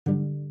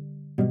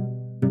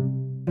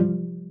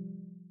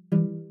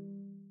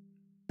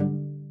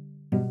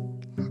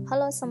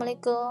Halo,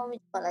 assalamualaikum.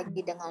 Jumpa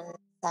lagi dengan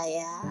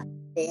saya,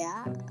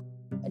 Dea,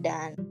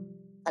 dan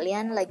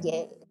kalian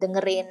lagi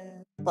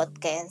dengerin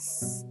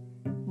podcast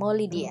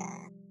Molidia.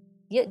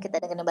 Yuk kita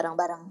dengerin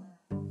bareng-bareng.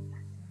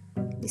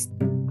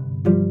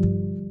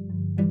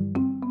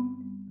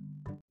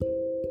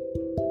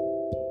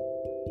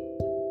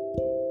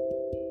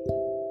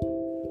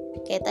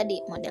 Kayak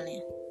tadi modelnya.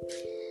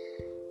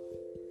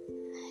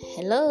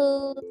 Halo,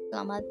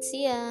 selamat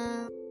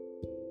siang.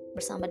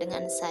 Bersama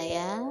dengan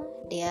saya,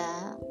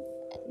 Dea,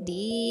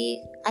 di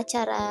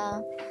acara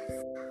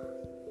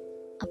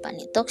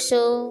talk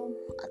show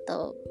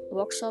atau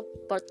workshop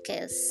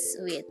podcast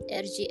with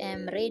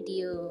RGM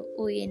Radio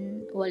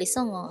UIN Wali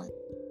Songo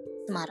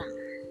Semarang.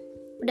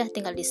 Udah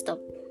tinggal di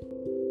stop.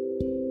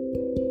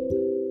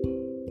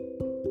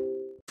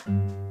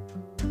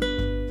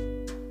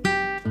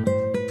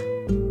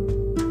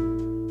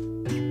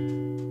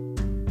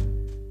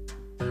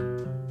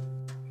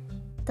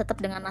 Tetap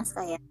dengan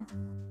naskah ya.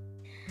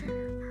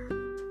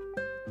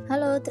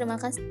 Halo, terima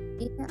kasih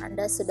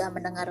Anda sudah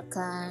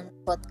mendengarkan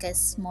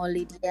podcast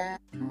Molidia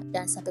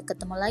dan sampai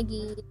ketemu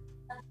lagi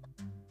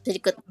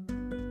berikut.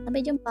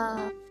 Sampai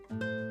jumpa.